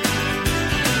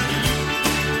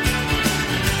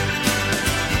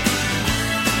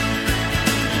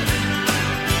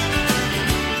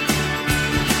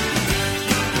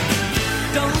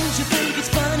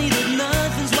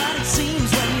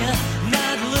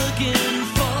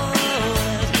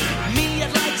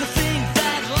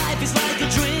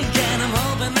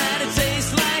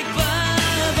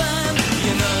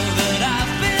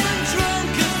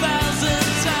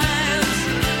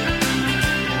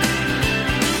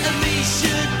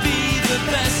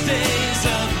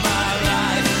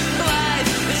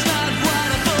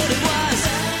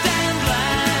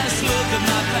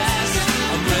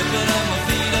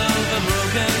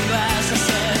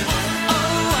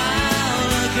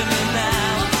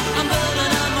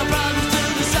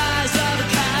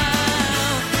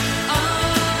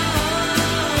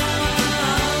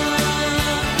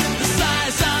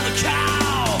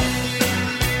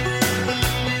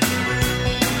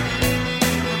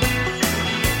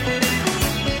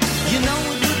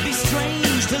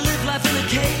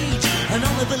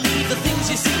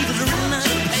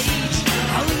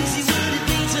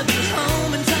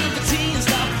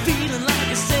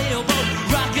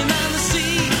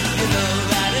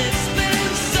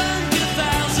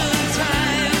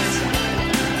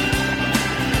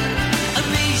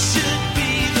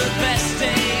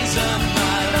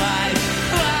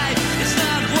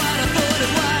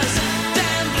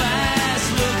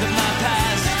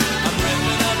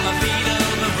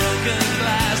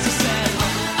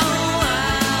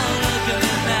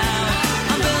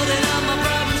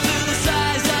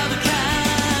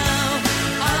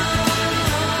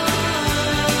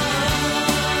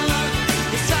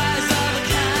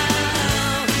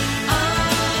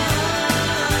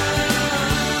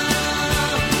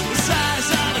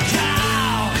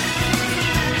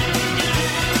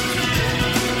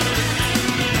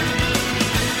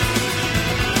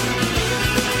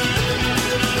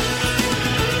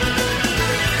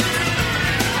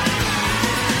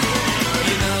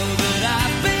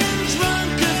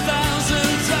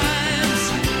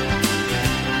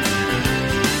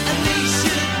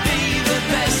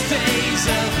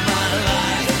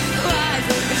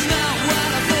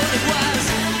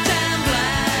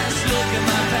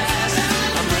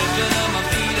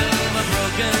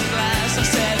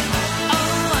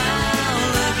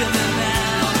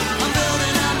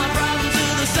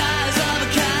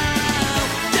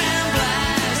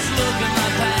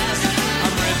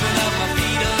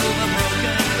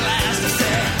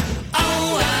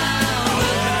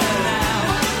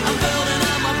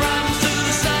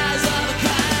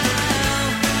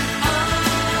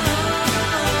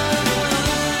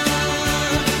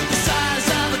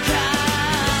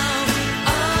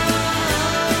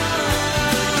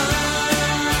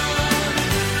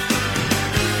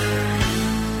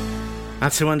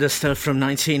 That's the wonder stuff from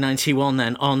 1991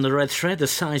 then on the Red Thread, The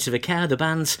Size of a Cow, the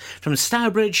band's from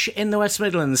Stourbridge in the West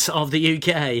Midlands of the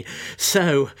UK.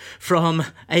 So, from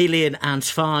Alien Ant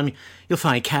Farm, you'll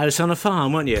find cows on a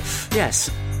farm, won't you?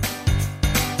 Yes.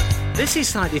 This is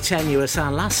slightly tenuous,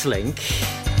 our last link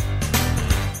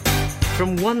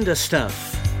from Wonder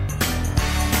Stuff.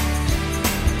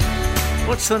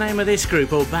 What's the name of this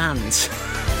group or band?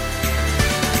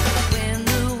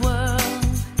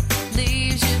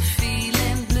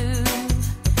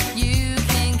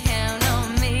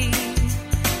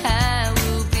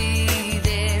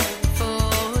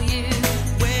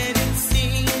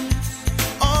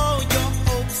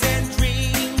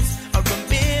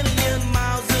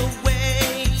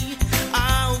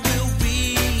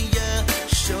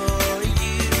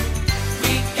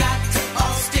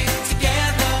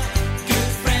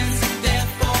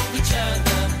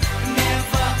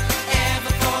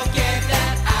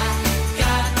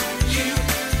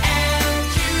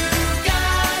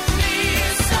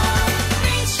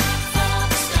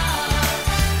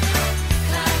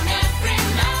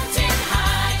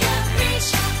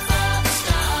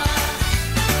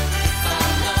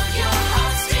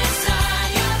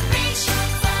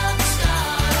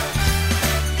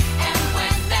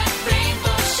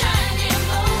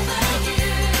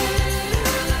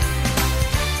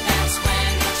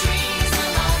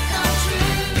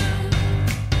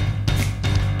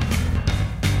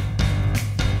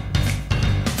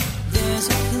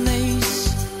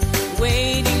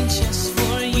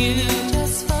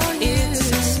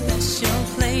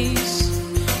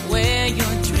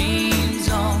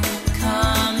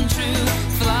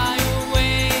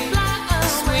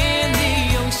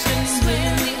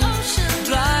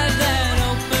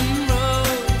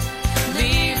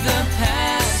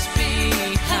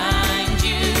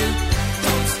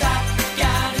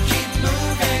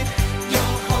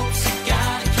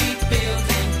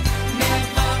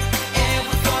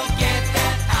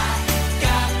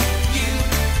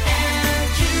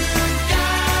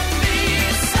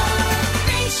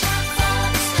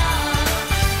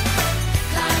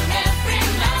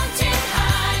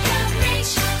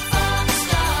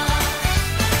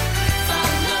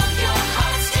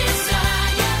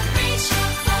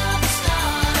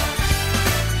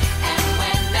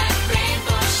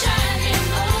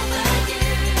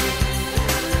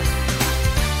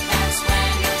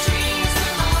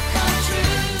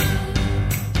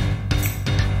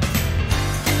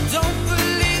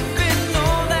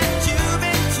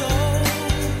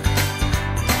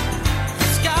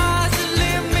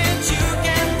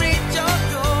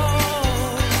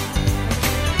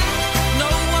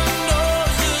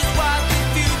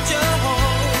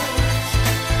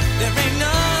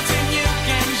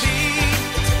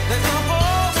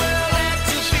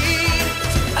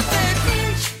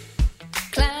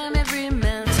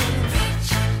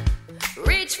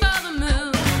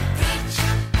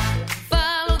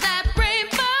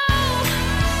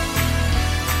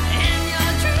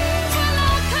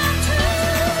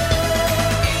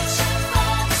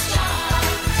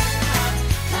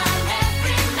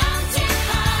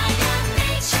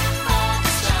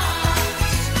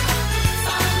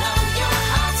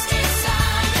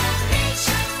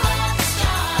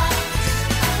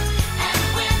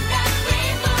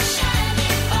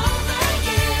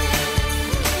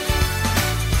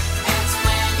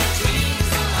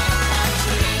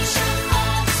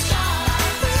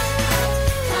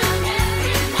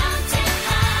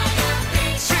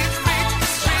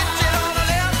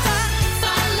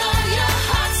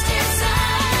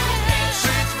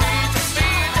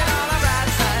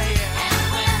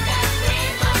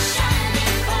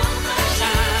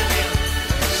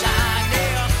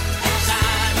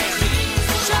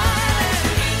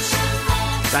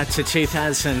 Back to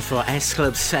 2000 for S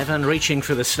Club 7, Reaching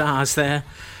for the Stars there.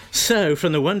 So,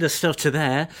 from the Wonder Stuff to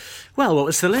there, well, what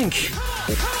was the link?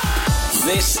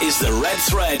 This is the Red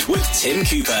Thread with Tim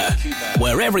Cooper,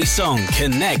 where every song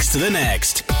connects to the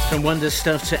next. From Wonder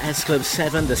Stuff to S Club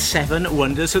 7, the 7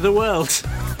 wonders of the world.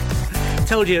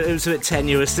 Told you it was a bit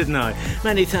tenuous, didn't I?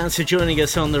 Many thanks for joining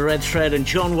us on the Red Thread, and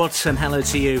John Watson, hello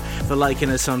to you for liking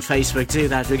us on Facebook. Do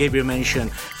that, we'll give you a mention.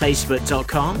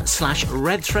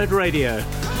 Facebook.com/Red Thread Radio.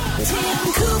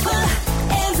 Tim Cooper,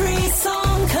 every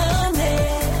song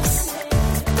connects.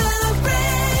 The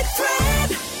Red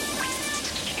Thread.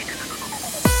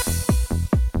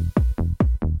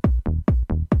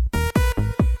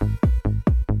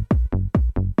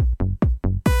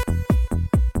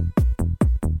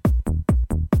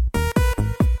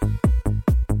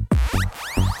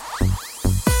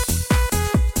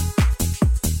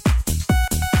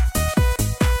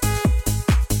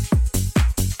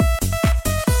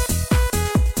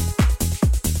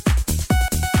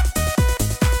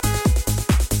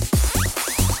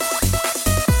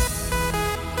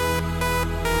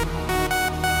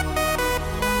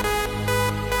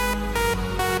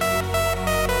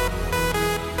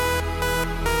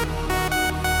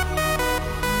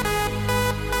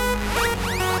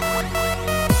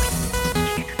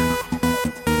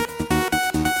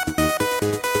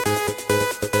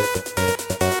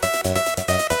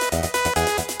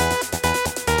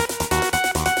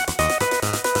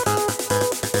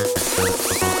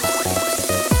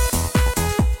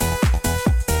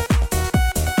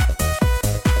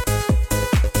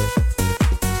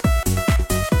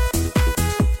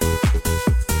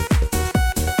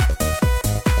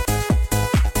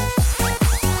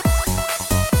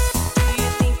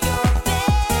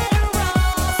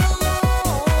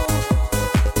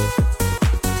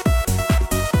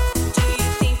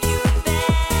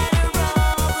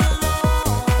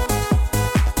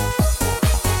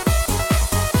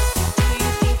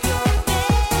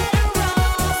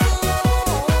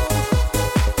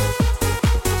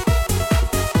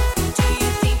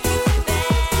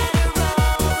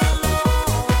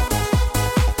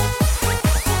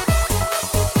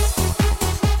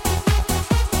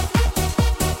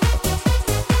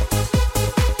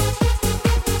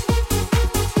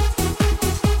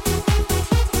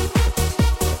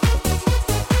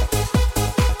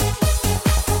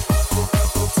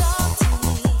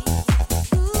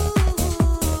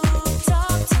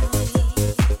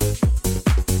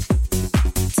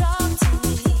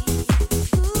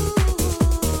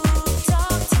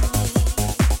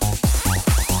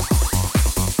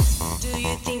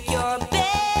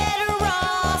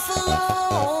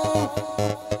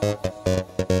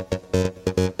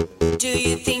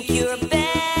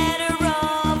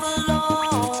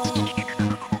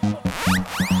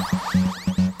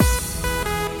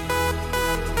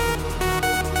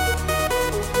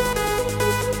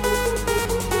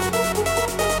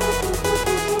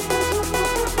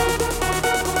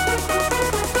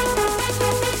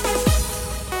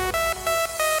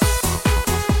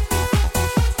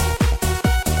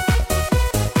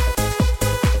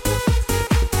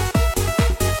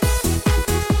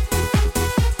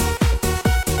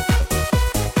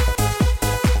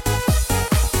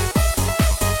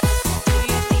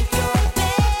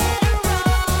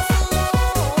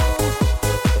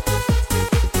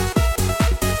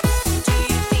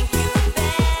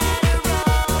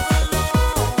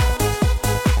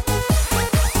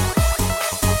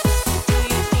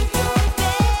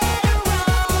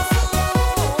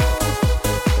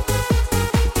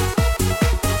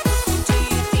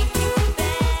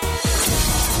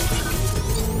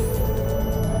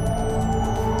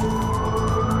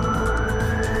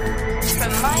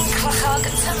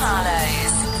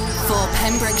 Tamales. For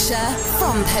Pembrokeshire,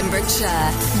 from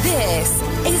Pembrokeshire, this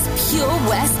is Pure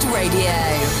West Radio.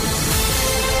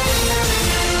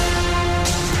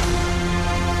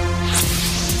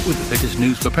 With the latest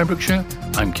news for Pembrokeshire,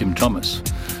 I'm Kim Thomas.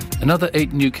 Another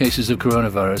 8 new cases of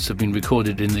coronavirus have been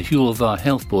recorded in the Hywel Dda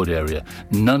Health Board area,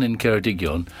 none in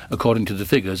Ceredigion, according to the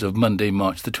figures of Monday,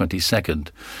 March the 22nd.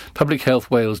 Public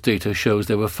Health Wales data shows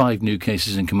there were 5 new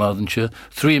cases in Carmarthenshire,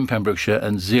 3 in Pembrokeshire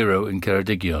and 0 in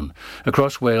Ceredigion.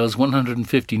 Across Wales,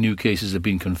 150 new cases have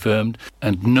been confirmed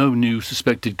and no new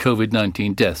suspected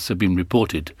COVID-19 deaths have been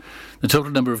reported. The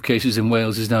total number of cases in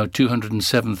Wales is now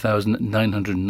 207,909.